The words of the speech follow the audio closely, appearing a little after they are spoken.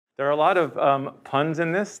There are a lot of puns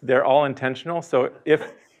in this. They're all intentional. So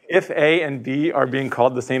if A and B are being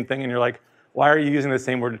called the same thing, and you're like, why are you using the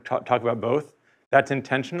same word to talk about both? That's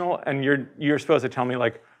intentional, and you're supposed to tell me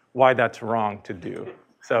like why that's wrong to do.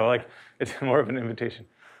 So like it's more of an invitation.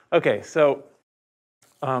 Okay, so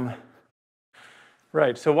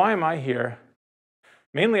right. So why am I here?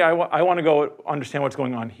 Mainly, I want to go understand what's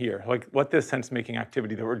going on here, like what this sense-making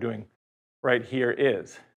activity that we're doing right here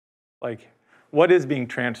is. Like, what is being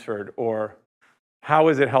transferred, or how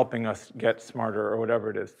is it helping us get smarter, or whatever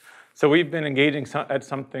it is. So we've been engaging at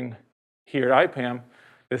something here at IPAM,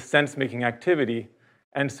 this sense-making activity.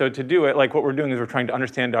 And so to do it, like what we're doing is we're trying to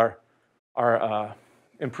understand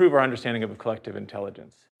improve our understanding of collective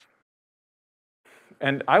intelligence.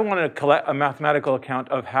 And I want to collect a mathematical account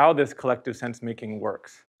of how this collective sense-making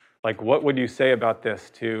works. Like, what would you say about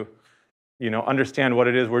this to, understand what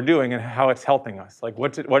it is we're doing and how it's helping us? Like,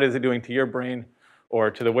 what is it doing to your brain, or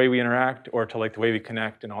to the way we interact, or to like the way we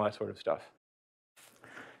connect, and all that sort of stuff. And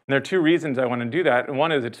there are two reasons I want to do that. And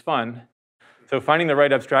one is it's fun. So finding the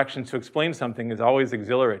right abstractions to explain something is always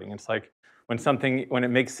exhilarating. It's like when it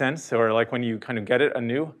makes sense, or like when you kind of get it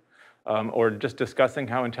anew. Or just discussing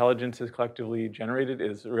how intelligence is collectively generated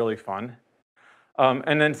is really fun.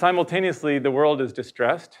 And then simultaneously, the world is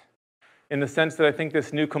distressed in the sense that I think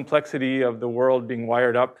this new complexity of the world being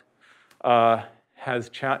wired up is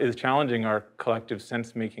challenging our collective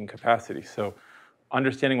sense-making capacity. So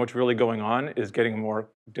understanding what's really going on is getting more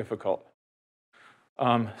difficult.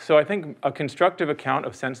 So I think a constructive account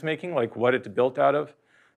of sense-making, like what it's built out of,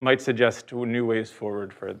 might suggest new ways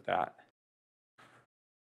forward for that.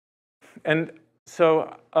 And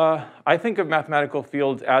so I think of mathematical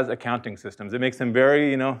fields as accounting systems. It makes them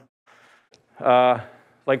very,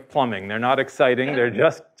 like plumbing. They're not exciting. They're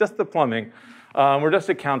just the plumbing. We're just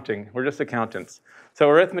accounting. We're just accountants. So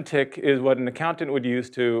arithmetic is what an accountant would use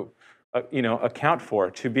to, account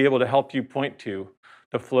for, to be able to help you point to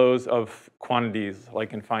the flows of quantities,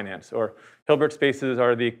 like in finance. Or Hilbert spaces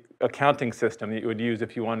are the accounting system that you would use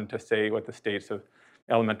if you wanted to say what the states of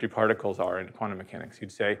elementary particles are in quantum mechanics.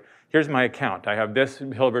 You'd say, here's my account. I have this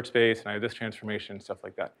Hilbert space, and I have this transformation, stuff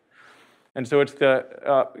like that. And so it's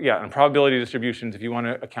and probability distributions, if you want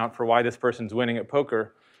to account for why this person's winning at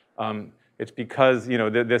poker, it's because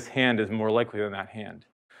this hand is more likely than that hand.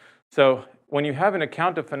 So when you have an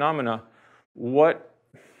account of phenomena,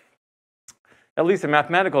 at least a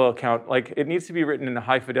mathematical account, like it needs to be written in a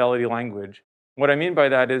high fidelity language. What I mean by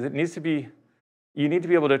that is you need to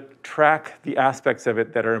be able to track the aspects of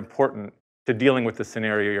it that are important to dealing with the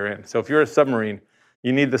scenario you're in. So if you're a submarine,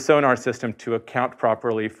 you need the sonar system to account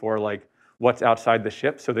properly for like what's outside the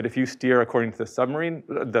ship, so that if you steer according to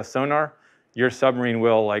the sonar, your submarine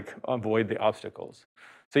will like avoid the obstacles.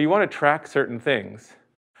 So you want to track certain things.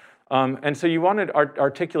 And so you want to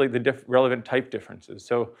articulate the relevant type differences.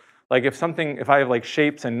 So like if I have like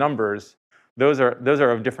shapes and numbers, those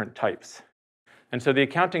are of different types. And so the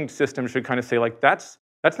accounting system should kind of say like, that's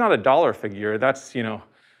not a dollar figure, that's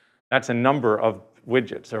a number of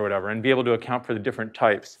widgets or whatever, and be able to account for the different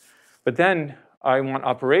types. But then I want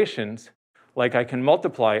operations, like I can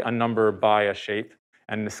multiply a number by a shape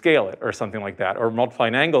and scale it or something like that, or multiply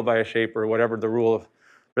an angle by a shape or whatever the rule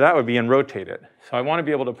for that would be, and rotate it. So I want to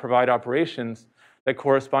be able to provide operations that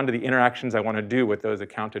correspond to the interactions I want to do with those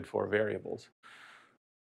accounted for variables.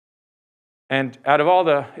 And out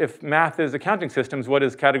of if math is accounting systems, what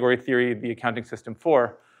is category theory the accounting system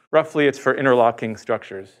for? Roughly, it's for interlocking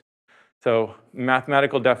structures. So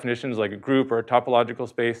mathematical definitions like a group or a topological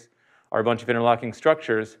space are a bunch of interlocking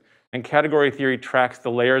structures, and category theory tracks the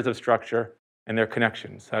layers of structure and their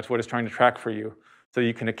connections. That's what it's trying to track for you, so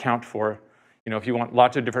you can account for, if you want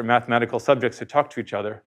lots of different mathematical subjects to talk to each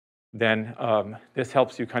other, then this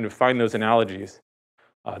helps you kind of find those analogies,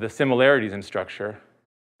 the similarities in structure.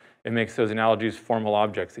 It makes those analogies formal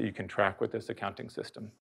objects that you can track with this accounting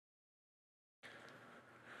system.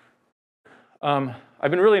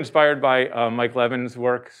 I've been really inspired by Mike Levin's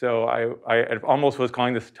work, so I almost was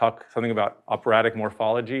calling this talk something about operatic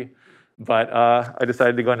morphology, but I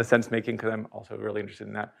decided to go into sense-making because I'm also really interested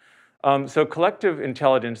in that. So collective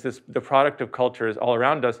intelligence, the product of culture, is all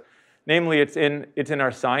around us. Namely, it's in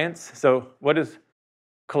our science. So what is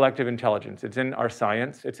collective intelligence? It's in our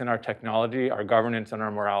science, it's in our technology, our governance, and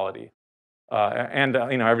our morality, and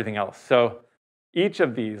everything else. So each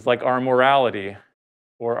of these, like our morality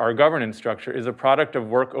or our governance structure, is a product of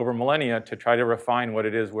work over millennia to try to refine what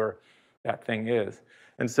it is where that thing is.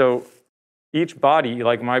 And so each body,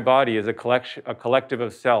 like my body, is a collective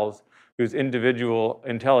of cells whose individual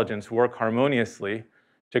intelligence work harmoniously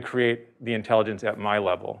to create the intelligence at my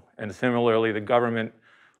level. And similarly, the government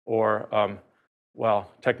or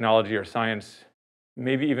well, technology or science,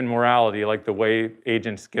 maybe even morality, like the way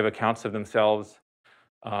agents give accounts of themselves,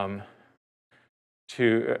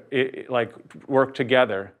 to like work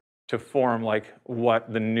together to form like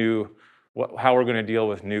how we're going to deal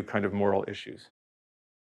with new kind of moral issues.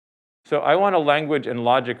 So I want a language and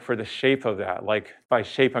logic for the shape of that. Like by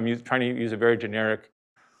shape, I'm trying to use a very generic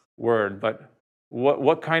word, but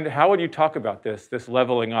how would you talk about this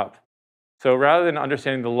leveling up? So rather than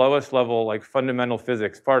understanding the lowest level, like fundamental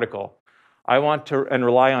physics particle, I want to, and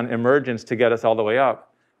rely on emergence to get us all the way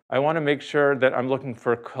up. I want to make sure that I'm looking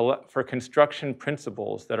for construction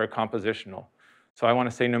principles that are compositional. So I want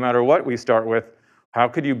to say, no matter what we start with, how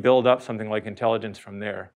could you build up something like intelligence from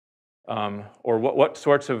there? Or what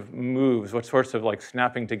sorts of moves, what sorts of like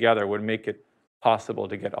snapping together would make it possible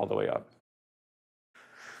to get all the way up?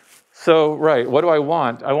 So, right, what do I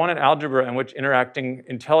want? I want an algebra in which interacting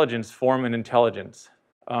intelligence form an intelligence.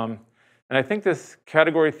 And I think this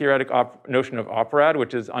category theoretic notion of operad,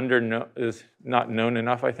 which is not known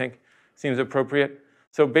enough, I think, seems appropriate.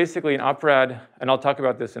 So basically an operad, and I'll talk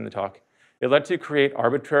about this in the talk, it lets you create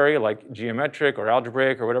arbitrary, like geometric or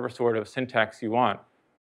algebraic or whatever sort of syntax you want.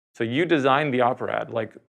 So you design the operad.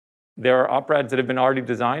 Like there are operads that have been already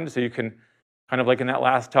designed, so you can kind of like in that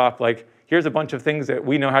last talk, like here's a bunch of things that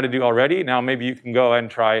we know how to do already. Now maybe you can go and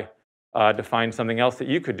try to find something else that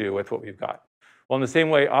you could do with what we've got. Well, in the same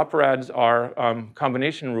way, operads are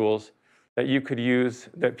combination rules that you could use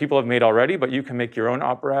that people have made already, but you can make your own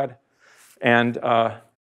operad and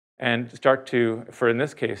start to, for in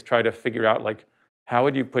this case, try to figure out like how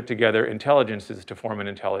would you put together intelligences to form an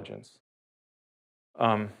intelligence.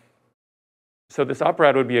 So this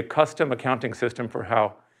operad would be a custom accounting system for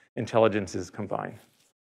how intelligences combine.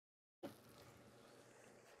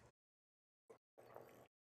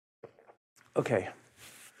 Okay,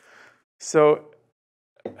 so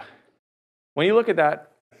when you look at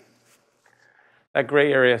that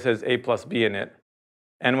gray area says A plus B in it.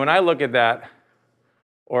 And when I look at that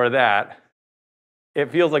or that,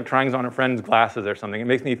 it feels like trying on a friend's glasses or something. It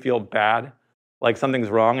makes me feel bad, like something's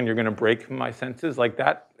wrong and you're going to break my senses. Like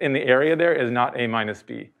that in the area there is not A minus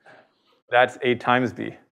B. That's A times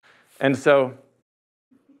B. And so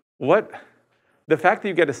the fact that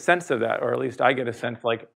you get a sense of that, or at least I get a sense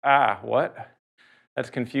like, what? That's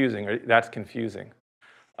confusing, or that's confusing.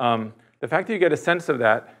 The fact that you get a sense of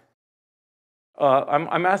that,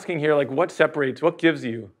 I'm asking here, like, what gives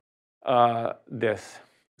you this?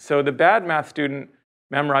 So the bad math student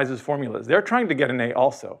memorizes formulas. They're trying to get an A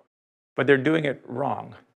also, but they're doing it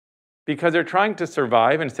wrong. Because they're trying to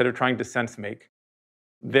survive instead of trying to sense make.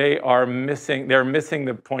 They're missing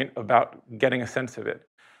the point about getting a sense of it.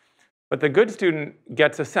 But the good student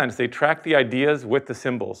gets a sense. They track the ideas with the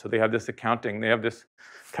symbols. So they have this accounting. They have this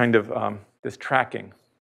kind of this tracking.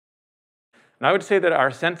 And I would say that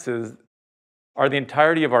our senses are the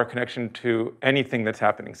entirety of our connection to anything that's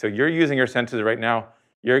happening. So you're using your senses right now.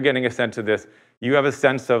 You're getting a sense of this. You have a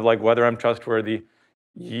sense of like whether I'm trustworthy.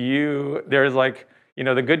 There's like,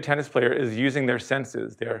 the good tennis player is using their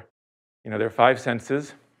senses. Their 5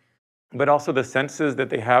 senses, but also the senses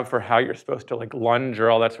that they have for how you're supposed to like lunge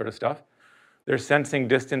or all that sort of stuff. They're sensing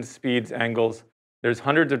distance, speeds, angles. There's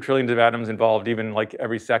hundreds of trillions of atoms involved, even like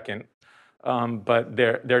every second. But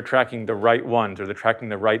they're tracking the right ones, or they're tracking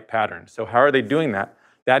the right patterns. So how are they doing that?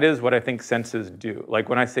 That is what I think senses do. Like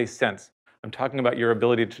when I say sense, I'm talking about your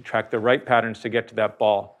ability to track the right patterns to get to that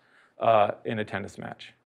ball in a tennis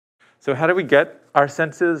match. So how do we get our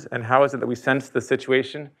senses, and how is it that we sense the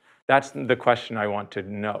situation? That's the question I want to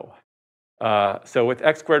know. So with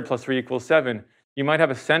x squared plus 3 equals 7, you might have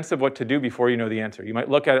a sense of what to do before you know the answer. You might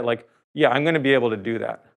look at it like, yeah, I'm going to be able to do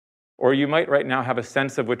that. Or you might right now have a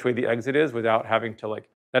sense of which way the exit is without having to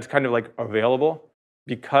that's kind of like available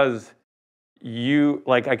because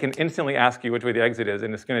I can instantly ask you which way the exit is,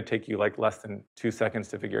 and it's going to take you like less than 2 seconds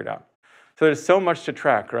to figure it out. So there's so much to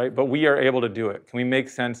track, right? But we are able to do it. Can we make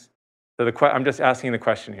sense? So I'm just asking the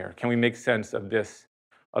question here. Can we make sense of this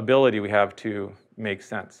ability we have to make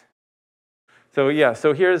sense? So yeah,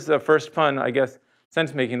 so here's the first pun, I guess,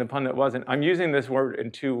 sense making, the pun that wasn't. I'm using this word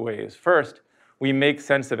in 2 ways. First, we make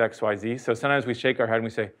sense of X, Y, Z. So sometimes we shake our head and we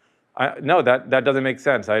say, no, that doesn't make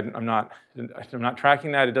sense. I'm not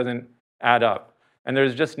tracking that. It doesn't add up. And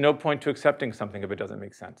there's just no point to accepting something if it doesn't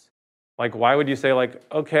make sense. Like, why would you say like,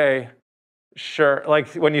 okay, sure. Like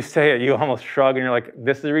when you say it, you almost shrug and you're like,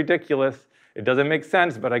 this is ridiculous. It doesn't make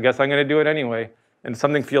sense, but I guess I'm going to do it anyway. And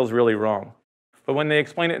something feels really wrong. But when they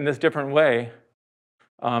explain it in this different way,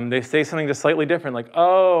 they say something just slightly different, like,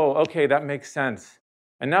 oh, okay, that makes sense.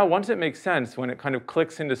 And now once it makes sense, when it kind of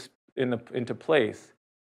clicks into place,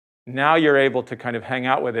 now you're able to kind of hang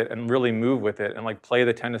out with it and really move with it and like play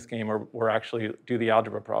the tennis game or actually do the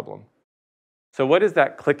algebra problem. So what is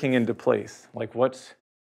that clicking into place? Like what's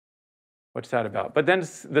that about? But then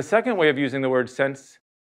the second way of using the word sense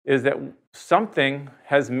is that something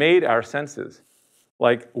has made our senses,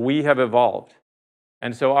 like we have evolved.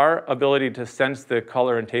 And so our ability to sense the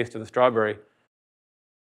color and taste of the strawberry,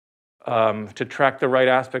 to track the right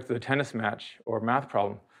aspect of the tennis match or math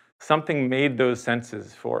problem, something made those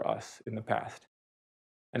senses for us in the past.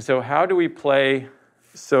 And so how do we play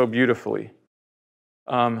so beautifully?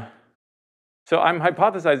 So I'm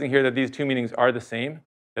hypothesizing here that these two meanings are the same,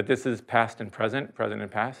 that this is past and present, present and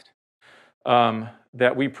past,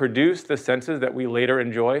 that we produce the senses that we later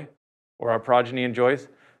enjoy, or our progeny enjoys,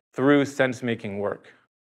 through sense-making work.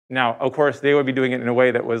 Now, of course, they would be doing it in a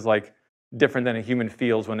way that was like different than a human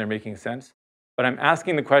feels when they're making sense. But I'm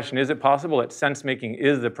asking the question, is it possible that sense-making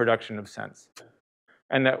is the production of sense?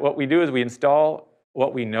 And that what we do is we install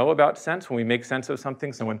what we know about sense when we make sense of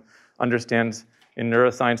something. Someone understands in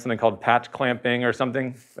neuroscience something called patch clamping or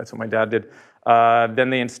something. That's what my dad did. Then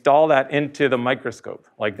they install that into the microscope.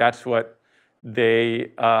 Like that's what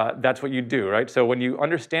you do, right? So when you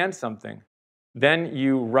understand something, then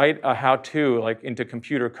you write a how-to like into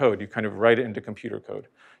computer code. You kind of write it into computer code.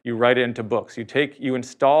 You write it into books. You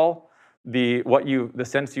install the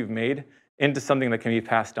sense you've made into something that can be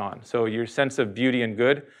passed on. So your sense of beauty and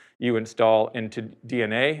good, you install into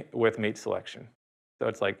DNA with mate selection. So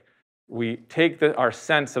it's like we take our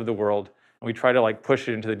sense of the world and we try to like push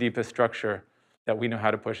it into the deepest structure that we know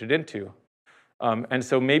how to push it into. And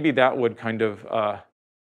so maybe that would kind of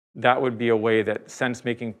that would be a way that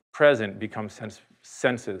sense-making present becomes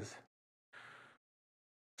senses.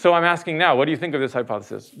 So I'm asking now, what do you think of this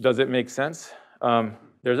hypothesis? Does it make sense?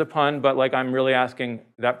 There's a pun, but like I'm really asking,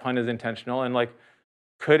 that pun is intentional, and like,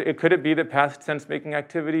 could it be that past sense-making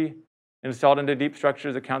activity installed into deep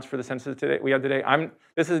structures accounts for the senses we have today?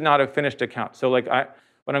 This is not a finished account. So like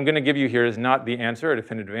what I'm going to give you here is not the answer, a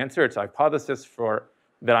definitive answer. It's a hypothesis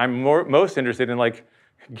that I'm most interested in like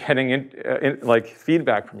getting like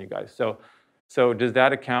feedback from you guys. So does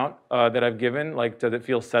that account that I've given, like, does it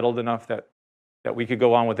feel settled enough that we could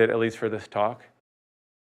go on with it at least for this talk?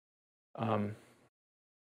 Yeah.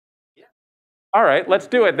 All right, let's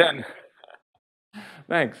do it then.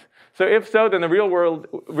 Thanks. So if so, then the real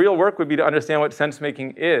work would be to understand what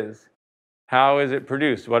sense-making is. How is it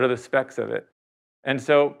produced? What are the specs of it? And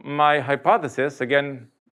so my hypothesis, again,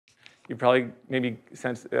 you probably maybe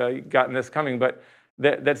gotten this coming, but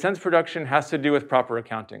that sense production has to do with proper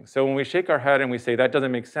accounting. So when we shake our head and we say that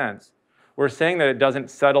doesn't make sense, we're saying that it doesn't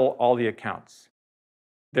settle all the accounts.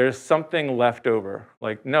 There's something left over.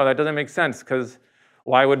 Like, no, that doesn't make sense, because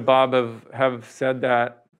why would Bob have said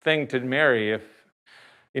that thing to Mary if,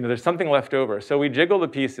 there's something left over. So we jiggle the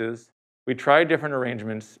pieces, we try different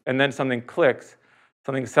arrangements, and then something clicks,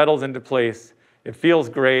 something settles into place. It feels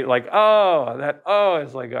great, like, that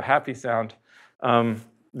is like a happy sound.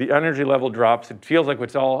 The energy level drops, it feels like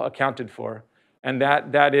it's all accounted for. And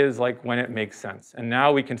that is like when it makes sense. And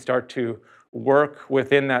now we can start to work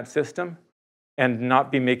within that system and not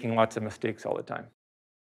be making lots of mistakes all the time.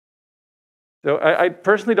 So I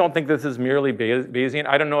personally don't think this is merely Bayesian.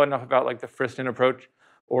 I don't know enough about like the Friston approach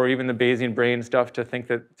or even the Bayesian brain stuff to think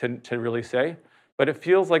that to really say. But it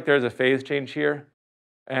feels like there's a phase change here,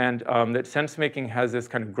 and that sense-making has this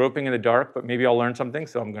kind of groping in the dark, but maybe I'll learn something,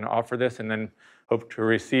 so I'm going to offer this and then hope to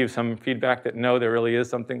receive some feedback that no, there really is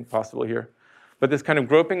something possible here. But this kind of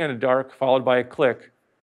groping in the dark followed by a click.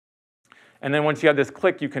 And then once you have this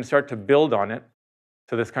click, you can start to build on it.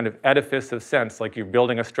 So this kind of edifice of sense, like you're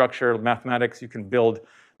building a structure of mathematics, you can build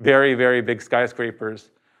very, very big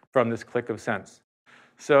skyscrapers from this click of sense.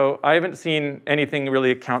 So I haven't seen anything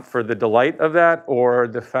really account for the delight of that or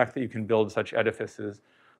the fact that you can build such edifices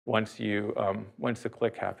once the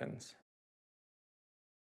click happens.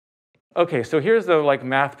 Okay, so here's the like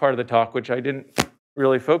math part of the talk, which I didn't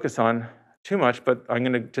really focus on too much, but I'm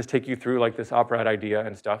going to just take you through like this operad idea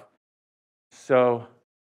and stuff. So,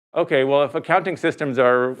 okay, well, if accounting systems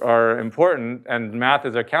are important and math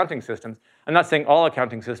is accounting systems, I'm not saying all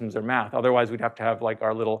accounting systems are math. Otherwise, we'd have to have like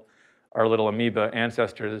our little amoeba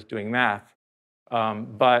ancestors doing math.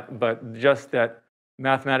 But just that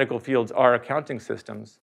mathematical fields are accounting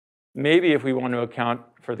systems. Maybe if we want to account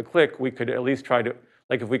for the click, we could at least try to,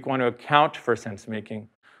 like if we want to account for sense making,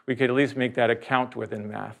 we could at least make that account within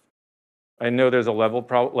math. I know there's a level,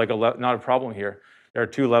 not a problem here. There are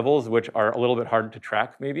two levels which are a little bit hard to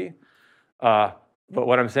track maybe. But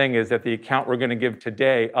what I'm saying is that the account we're going to give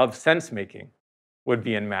today of sense making would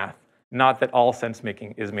be in math, not that all sense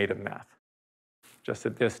making is made of math. Just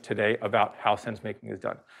that this today about how sense making is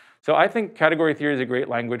done. So I think category theory is a great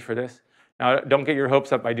language for this. Now, don't get your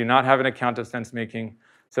hopes up. I do not have an account of sense-making.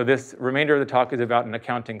 So this remainder of the talk is about an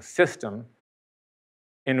accounting system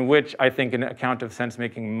in which I think an account of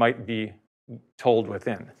sense-making might be told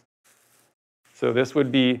within. So this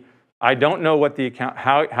would be, I don't know what the account,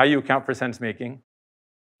 how you account for sense-making.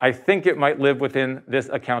 I think it might live within this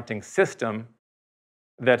accounting system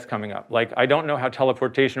that's coming up. Like, I don't know how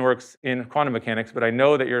teleportation works in quantum mechanics, but I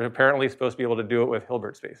know that you're apparently supposed to be able to do it with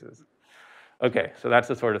Hilbert spaces. Okay, so that's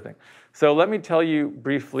the sort of thing. So let me tell you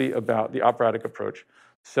briefly about the operatic approach.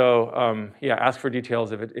 So yeah, ask for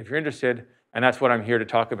details if you're interested, and that's what I'm here to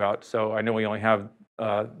talk about. So I know we only have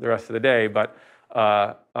the rest of the day, but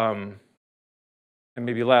and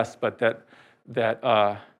maybe less, but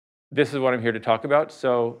this is what I'm here to talk about.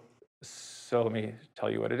 So let me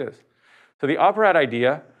tell you what it is. So the operad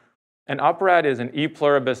idea, an operad is an e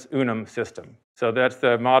pluribus unum system. So that's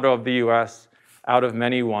the motto of the US, out of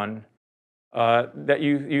many one. That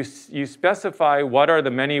you specify what are the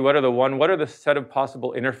many, what are the one, what are the set of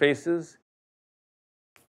possible interfaces.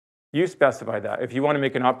 You specify that. If you want to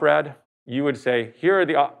make an operad, you would say, here are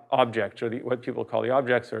the objects, or what people call the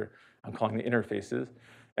objects, or I'm calling the interfaces.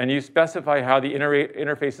 And you specify how the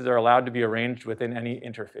interfaces are allowed to be arranged within any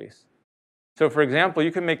interface. So for example,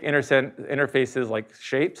 you can make interfaces like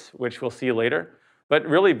shapes, which we'll see later. But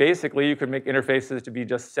really, basically, you could make interfaces to be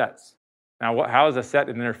just sets. Now, how is a set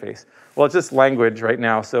an interface? Well, it's just language right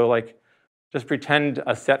now. So like, just pretend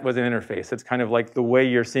a set was an interface. It's kind of like the way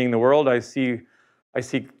you're seeing the world. I see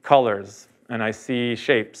colors, and I see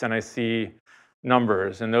shapes, and I see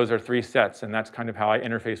numbers, and those are three sets, and that's kind of how I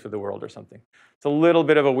interface with the world or something. It's a little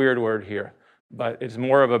bit of a weird word here, but it's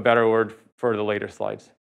more of a better word for the later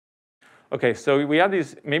slides. Okay, so we have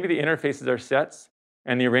these, maybe the interfaces are sets,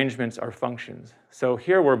 and the arrangements are functions. So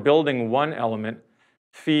here we're building one element,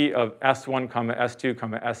 phi of S1,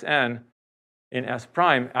 S2, Sn in S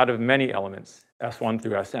prime out of many elements, S1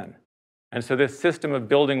 through Sn. And so this system of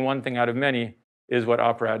building one thing out of many is what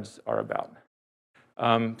operads are about.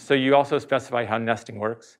 So you also specify how nesting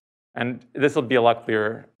works. And this will be a lot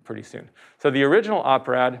clearer pretty soon. So the original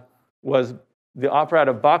operad was the operad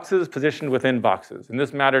of boxes positioned within boxes. And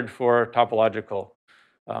this mattered for topological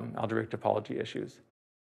algebraic topology issues.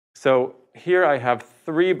 So here I have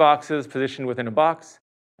 3 boxes positioned within a box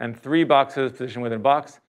and 3 boxes positioned within a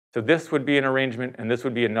box. So this would be an arrangement, and this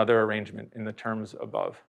would be another arrangement in the terms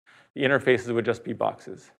above. The interfaces would just be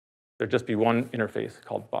boxes. There'd just be one interface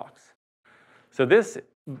called box. So this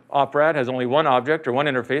operad has only one object or one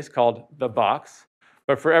interface called the box.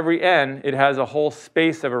 But for every n, it has a whole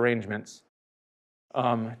space of arrangements.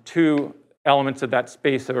 2 elements of that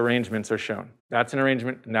space of arrangements are shown. That's an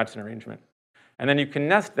arrangement, and that's an arrangement. And then you can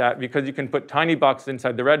nest that because you can put tiny boxes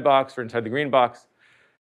inside the red box or inside the green box,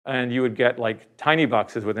 and you would get like tiny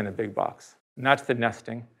boxes within a big box. And that's the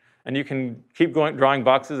nesting. And you can keep drawing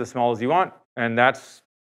boxes as small as you want, and that's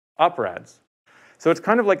operads. So it's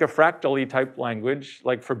kind of like a fractal-y type language,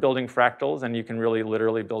 like for building fractals, and you can really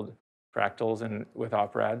literally build fractals with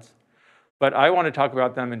operads. But I want to talk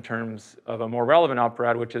about them in terms of a more relevant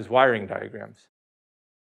operad, which is wiring diagrams.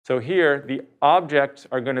 So here, the objects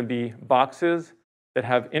are going to be boxes that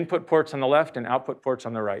have input ports on the left and output ports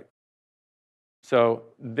on the right. So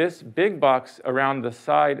this big box around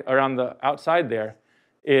the outside there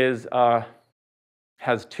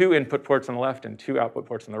has 2 input ports on the left and 2 output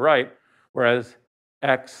ports on the right, whereas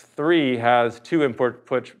X3 has 2 input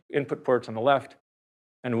ports on the left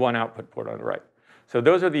and 1 output port on the right. So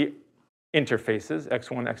those are the interfaces,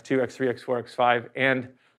 X1, X2, X3, X4, X5, and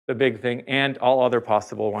the big thing, and all other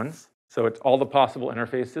possible ones. So it's all the possible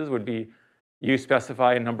interfaces would be, you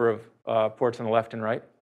specify a number of ports on the left and right.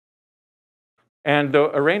 And the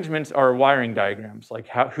arrangements are wiring diagrams, like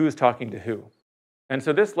who's talking to who. And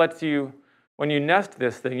so this lets you, when you nest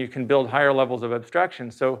this thing, you can build higher levels of abstraction.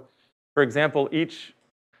 So for example, each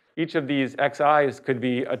of these Xi's could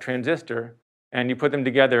be a transistor, and you put them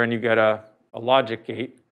together and you get a logic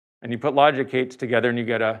gate. And you put logic gates together and you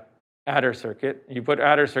get a adder circuit. You put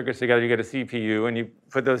adder circuits together, you get a CPU, and you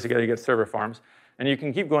put those together, you get server farms. And you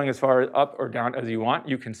can keep going as far up or down as you want.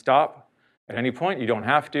 You can stop at any point, you don't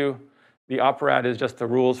have to. The operad is just the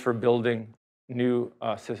rules for building new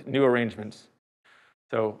arrangements.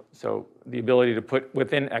 So the ability to put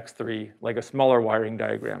within X3 like a smaller wiring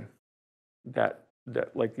diagram that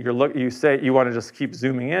like you say you want to just keep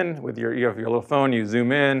zooming in with you have your little phone, you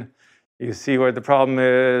zoom in, you see what the problem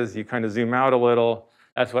is, you kind of zoom out a little.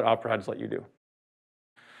 That's what operads let you do.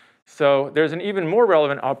 So there's an even more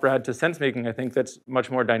relevant operad to sense making, I think, that's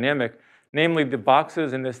much more dynamic. Namely, the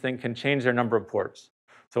boxes in this thing can change their number of ports.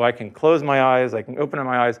 So I can close my eyes, I can open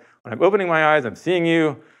my eyes. When I'm opening my eyes, I'm seeing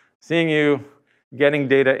you. seeing you, getting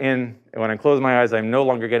data in. And when I close my eyes, I'm no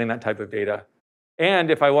longer getting that type of data. And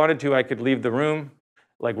if I wanted to, I could leave the room,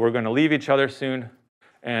 like we're going to leave each other soon,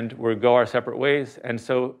 and we'll go our separate ways. And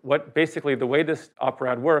so basically the way this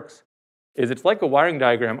operad works is it's like a wiring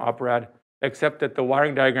diagram operad, except that the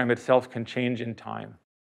wiring diagram itself can change in time.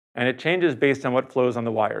 And it changes based on what flows on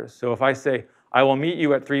the wires. So if I say, I will meet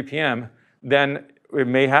you at 3 p.m., then it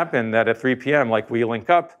may happen that at 3 p.m., like we link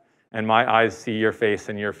up, and my eyes see your face,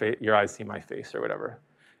 and your eyes see my face, or whatever.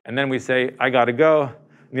 And then we say, I gotta go.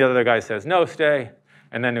 And the other guy says, no, stay.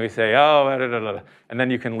 And then we say, oh, da, da, da, da, and then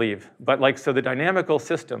you can leave. But so the dynamical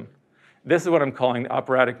system, this is what I'm calling the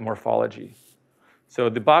operatic morphology. So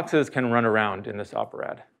the boxes can run around in this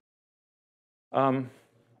operad.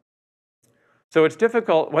 So it's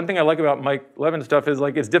difficult. One thing I like about Mike Levin's stuff is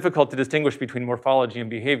it's difficult to distinguish between morphology and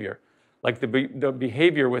behavior. Like the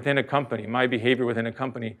behavior within a company, my behavior within a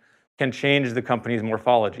company, can change the company's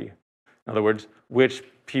morphology. In other words, which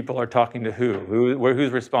people are talking to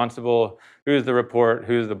who's responsible, who's the report,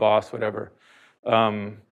 who's the boss, whatever.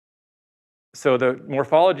 So the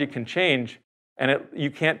morphology can change, and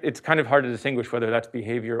it's kind of hard to distinguish whether that's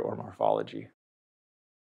behavior or morphology.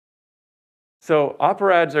 So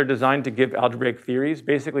operads are designed to give algebraic theories.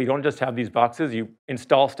 Basically, you don't just have these boxes. You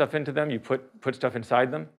install stuff into them. You put stuff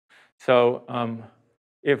inside them. So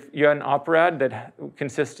if you had an operad that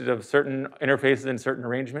consisted of certain interfaces and certain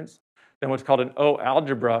arrangements, then what's called an O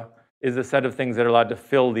algebra is a set of things that are allowed to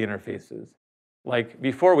fill the interfaces. Like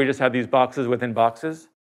before, we just had these boxes within boxes.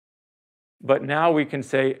 But now we can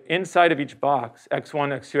say inside of each box,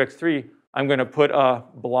 x1, x2, x3, I'm going to put a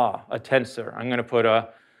blah, a tensor. I'm going to put a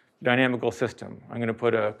dynamical system. I'm going to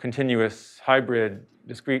put a continuous, hybrid,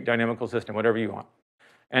 discrete dynamical system, whatever you want.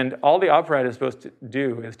 And all the operad is supposed to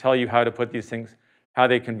do is tell you how to put these things, how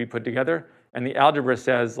they can be put together. And the algebra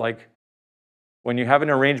says, when you have an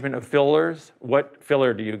arrangement of fillers, what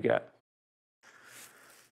filler do you get?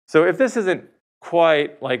 So if this isn't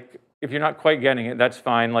quite, if you're not quite getting it, that's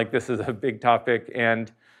fine. This is a big topic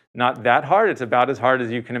and not that hard. It's about as hard as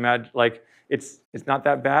you can imagine. It's not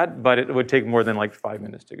that bad, but it would take more than 5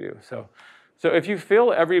 minutes to do. So if you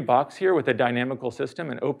fill every box here with a dynamical system,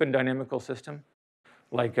 an open dynamical system,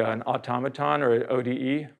 like an automaton or an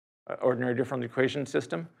ODE, ordinary differential equation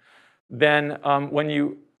system, then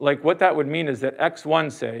what that would mean is that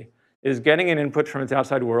x1, say, is getting an input from its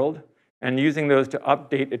outside world and using those to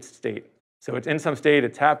update its state. So it's in some state,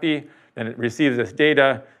 it's happy, then it receives this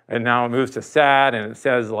data, and now it moves to sad, and it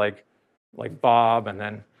says like Bob, and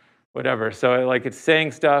then whatever. So it's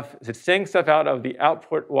saying stuff out of the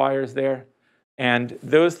output wires there, and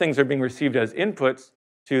those things are being received as inputs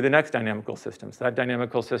to the next dynamical system. So that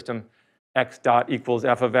dynamical system, x dot equals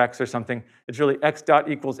f of x or something, it's really x dot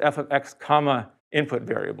equals f of x comma input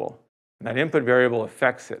variable. And that input variable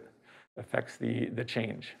affects the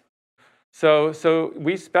change. So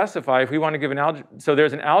we specify if we want to give an algebra, so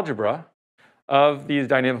there's an algebra of these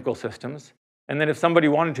dynamical systems. And then if somebody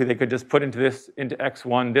wanted to, they could just put into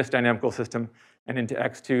x1, this dynamical system, and into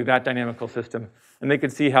x2, that dynamical system, and they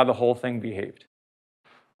could see how the whole thing behaved.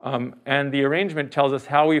 And the arrangement tells us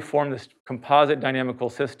how we form this composite dynamical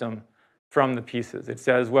system from the pieces. It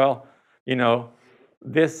says, well,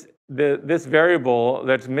 this variable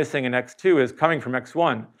that's missing in x2 is coming from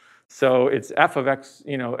x1, so it's f of x,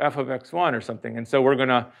 f of x1 or something. And so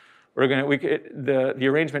the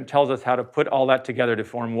arrangement tells us how to put all that together to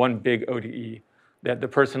form one big ODE that the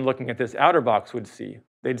person looking at this outer box would see.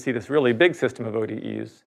 They'd see this really big system of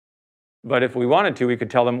ODEs. But if we wanted to, we could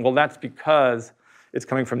tell them, well, that's because it's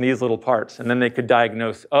coming from these little parts. And then they could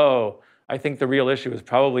diagnose, oh, I think the real issue is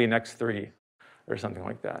probably in x3 or something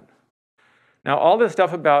like that. Now, all this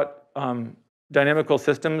stuff about dynamical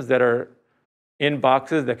systems that are in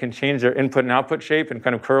boxes that can change their input and output shape and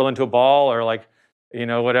kind of curl into a ball or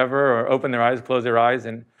whatever, or open their eyes, close their eyes,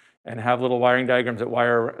 and have little wiring diagrams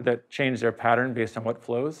that change their pattern based on what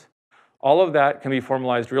flows. All of that can be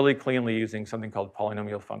formalized really cleanly using something called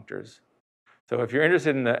polynomial functors. So if you're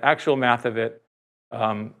interested in the actual math of it,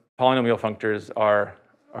 polynomial functors are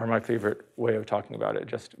my favorite way of talking about it. It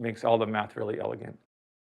just makes all the math really elegant.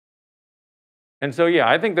 And so, yeah,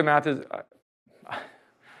 I think the math is,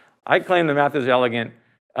 I claim the math is elegant,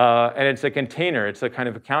 and it's a container. It's a kind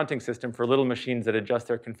of accounting system for little machines that adjust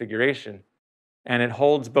their configuration. And it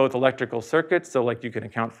holds both electrical circuits, so you can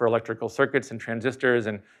account for electrical circuits and transistors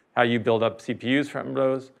and how you build up CPUs from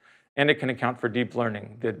those. And it can account for deep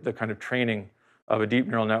learning, the kind of training of a deep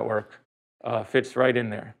neural network fits right in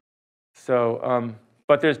there. So,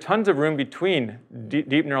 but there's tons of room between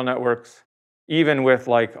deep neural networks, even with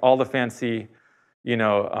all the fancy,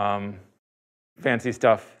 fancy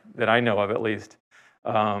stuff that I know of at least.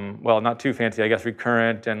 well, not too fancy, I guess,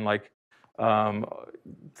 recurrent and like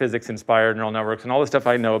physics-inspired neural networks, and all the stuff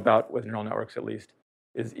I know about with neural networks, at least,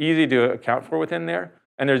 is easy to account for within there.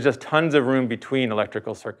 And there's just tons of room between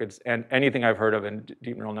electrical circuits and anything I've heard of in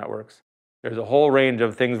deep neural networks. There's a whole range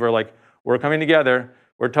of things where like, we're coming together,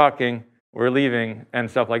 we're talking, we're leaving, and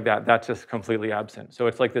stuff like that. That's just completely absent. So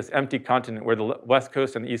it's like this empty continent where the West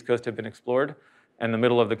Coast and the East Coast have been explored, and the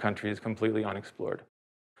middle of the country is completely unexplored.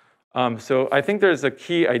 So I think there's a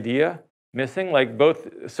key idea missing, like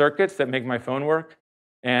both circuits that make my phone work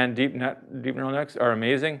and deep neural networks are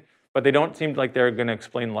amazing, but they don't seem like they're gonna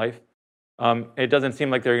explain life. It doesn't seem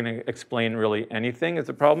like they're gonna explain really anything is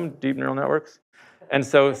a problem, deep neural networks. And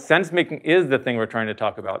so sense making is the thing we're trying to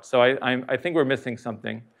talk about. So I think we're missing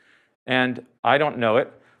something, and I don't know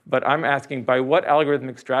it, but I'm asking, by what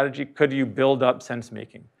algorithmic strategy could you build up sense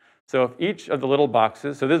making? So if each of the little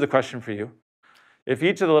boxes, so this is a question for you. If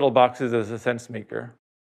each of the little boxes is a sense maker,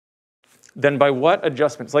 then by what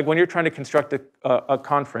adjustments, like when you're trying to construct a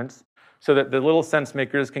conference so that the little sense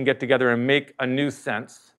makers can get together and make a new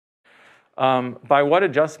sense, by what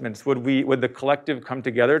adjustments would the collective come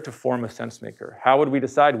together to form a sense maker? How would we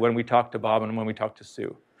decide when we talk to Bob and when we talk to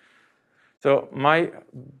Sue? So my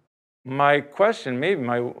question, maybe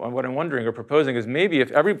what I'm wondering or proposing is maybe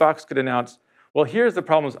if every box could announce, well, here's the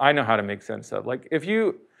problems I know how to make sense of. Like if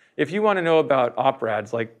you want to know about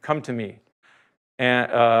operads, like come to me. And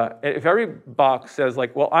if every box says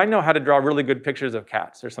like, well, I know how to draw really good pictures of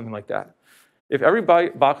cats or something like that. If every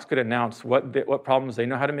box could announce what problems they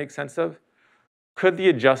know how to make sense of, could the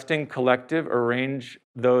adjusting collective arrange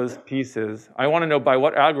those pieces? I want to know by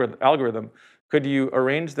what algorithm could you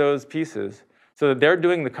arrange those pieces so that they're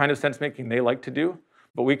doing the kind of sense making they like to do,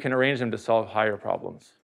 but we can arrange them to solve higher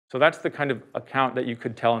problems. So that's the kind of account that you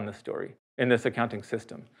could tell in this story, in this accounting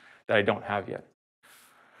system that I don't have yet.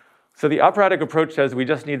 So the operatic approach says we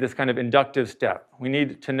just need this kind of inductive step. We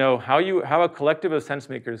need to know how a collective of sense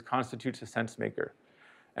makers constitutes a sense maker.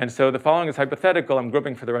 And so the following is hypothetical. I'm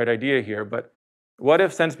groping for the right idea here, but what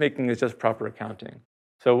if sense making is just proper accounting?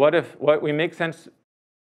 So what if what we make sense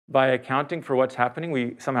by accounting for what's happening,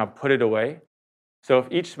 we somehow put it away? So if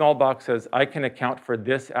each small box says, I can account for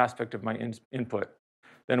this aspect of my input,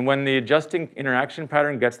 then when the adjusting interaction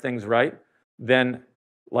pattern gets things right, then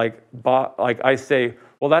like I say,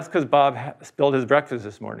 well, that's because Bob spilled his breakfast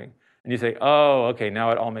this morning. And you say, oh, okay,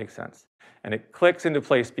 now it all makes sense. And it clicks into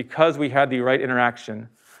place because we had the right interaction.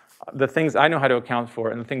 The things I know how to account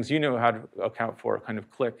for and the things you know how to account for kind of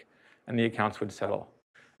click, and the accounts would settle.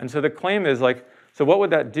 And so the claim is like, so what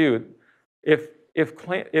would that do? If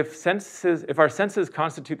our senses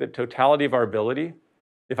constitute the totality of our ability,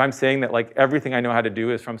 if I'm saying that like everything I know how to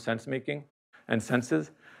do is from sense making and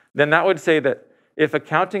senses, then that would say that if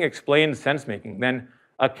accounting explains sense making, then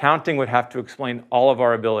accounting would have to explain all of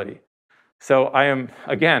our ability. So I'm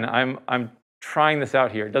trying this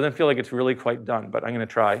out here. It doesn't feel like it's really quite done, but I'm going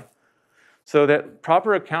to try. So that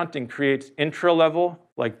proper accounting creates intra-level,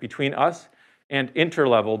 like between us, and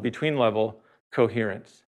inter-level, between-level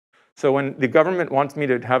coherence. So when the government wants me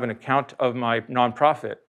to have an account of my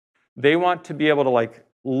nonprofit, they want to be able to like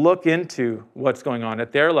look into what's going on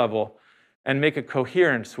at their level and make a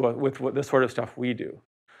coherence with the sort of stuff we do.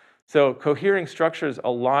 So cohering structures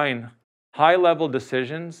align high-level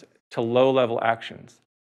decisions to low-level actions.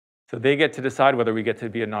 So they get to decide whether we get to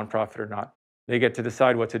be a nonprofit or not. They get to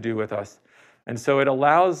decide what to do with us. And so it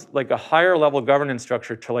allows like a higher-level governance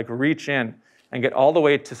structure to like reach in and get all the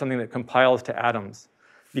way to something that compiles to atoms,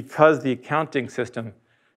 because the accounting system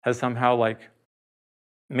has somehow like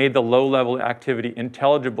made the low-level activity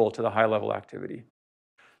intelligible to the high-level activity.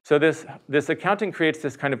 So this accounting creates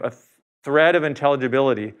this kind of a thread of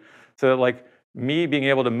intelligibility, so that like me being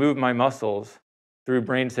able to move my muscles through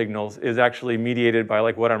brain signals is actually mediated by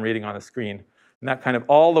like what I'm reading on the screen. And that kind of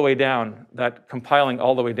all the way down, that compiling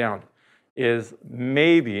all the way down is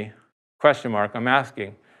maybe, question mark, I'm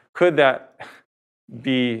asking, could that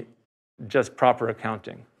be just proper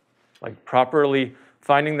accounting? Like properly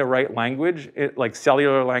finding the right language, like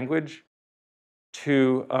cellular language,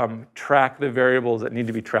 to track the variables that need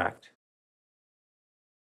to be tracked.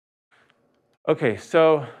 Okay,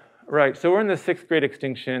 so we're in the 6th grade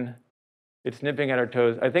extinction. It's nipping at our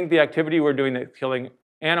toes. I think the activity we're doing that's killing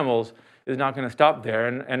animals is not going to stop there.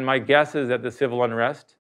 And my guess is that the civil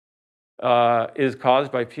unrest is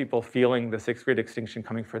caused by people feeling the 6th grade extinction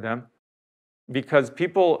coming for them. Because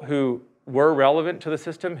people who were relevant to the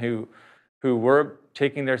system, who were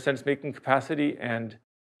taking their sense-making capacity and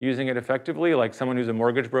using it effectively, like someone who's a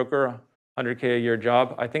mortgage broker, $100K a year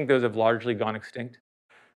job, I think those have largely gone extinct.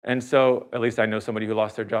 And so, at least I know somebody who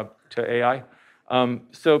lost their job to AI.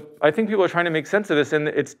 So I think people are trying to make sense of this, and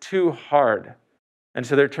it's too hard. And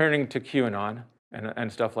so they're turning to QAnon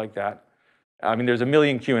and stuff like that. I mean, there's a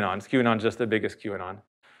million QAnons. QAnon's just the biggest QAnon.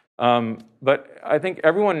 But I think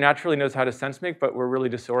everyone naturally knows how to sense make, but we're really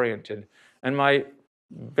disoriented. And my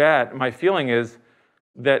feeling is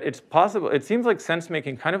that it's possible. It seems like sense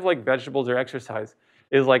making, kind of like vegetables or exercise,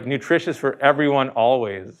 is like nutritious for everyone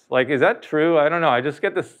always. Like, is that true? I don't know. I just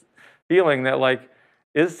get this feeling that like,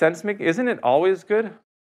 is sense making, isn't it always good?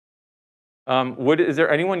 Is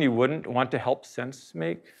there anyone you wouldn't want to help sense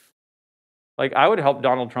make? Like, I would help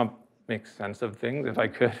Donald Trump make sense of things if I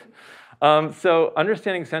could. So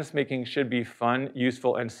understanding sense making should be fun,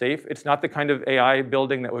 useful, and safe. It's not the kind of AI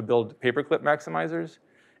building that would build paperclip maximizers.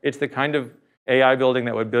 It's the kind of AI building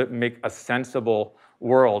that would make a sensible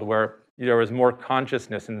world where there was more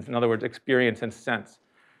consciousness, and in other words, experience and sense.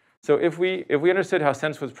 So if we understood how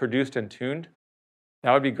sense was produced and tuned,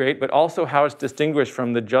 that would be great, but also how it's distinguished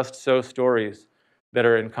from the just so stories that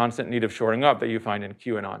are in constant need of shoring up that you find in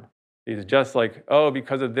QAnon. These just like, oh,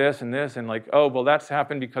 because of this, and like, oh, well, that's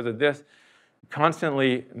happened because of this,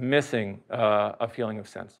 constantly missing a feeling of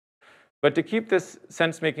sense. But to keep this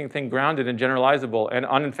sense-making thing grounded and generalizable and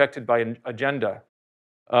uninfected by an agenda,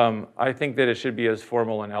 I think that it should be as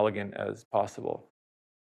formal and elegant as possible.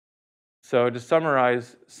 So to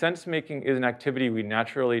summarize, sense-making is an activity we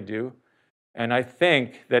naturally do. And I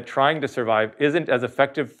think that trying to survive isn't as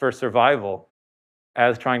effective for survival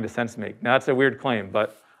as trying to sense-make. Now, that's a weird claim,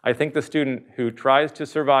 but I think the student who tries to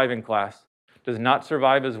survive in class does not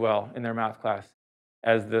survive as well in their math class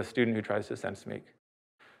as the student who tries to sense-make.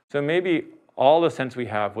 So maybe all the sense we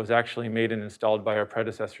have was actually made and installed by our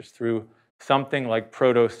predecessors through something like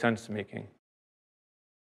proto-sense-making.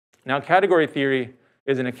 Now, category theory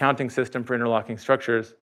is an accounting system for interlocking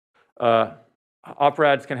structures.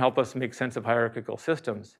 Operads can help us make sense of hierarchical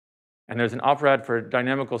systems. And there's an operad for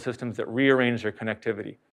dynamical systems that rearrange their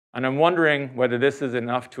connectivity. And I'm wondering whether this is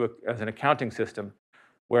enough as an accounting system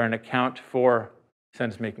where an account for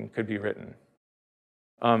sense-making could be written.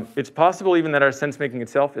 It's possible even that our sense-making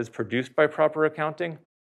itself is produced by proper accounting.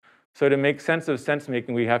 So to make sense of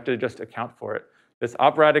sense-making, we have to just account for it. This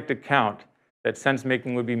operatic account that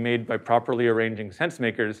sense-making would be made by properly arranging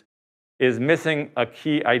sense-makers is missing a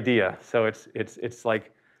key idea. So it's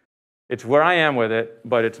like, it's where I am with it,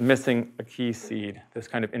 but it's missing a key seed, this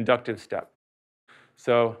kind of inductive step.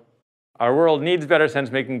 So our world needs better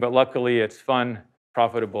sense-making, but luckily it's fun,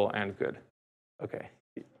 profitable, and good. Okay,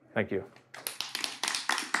 thank you.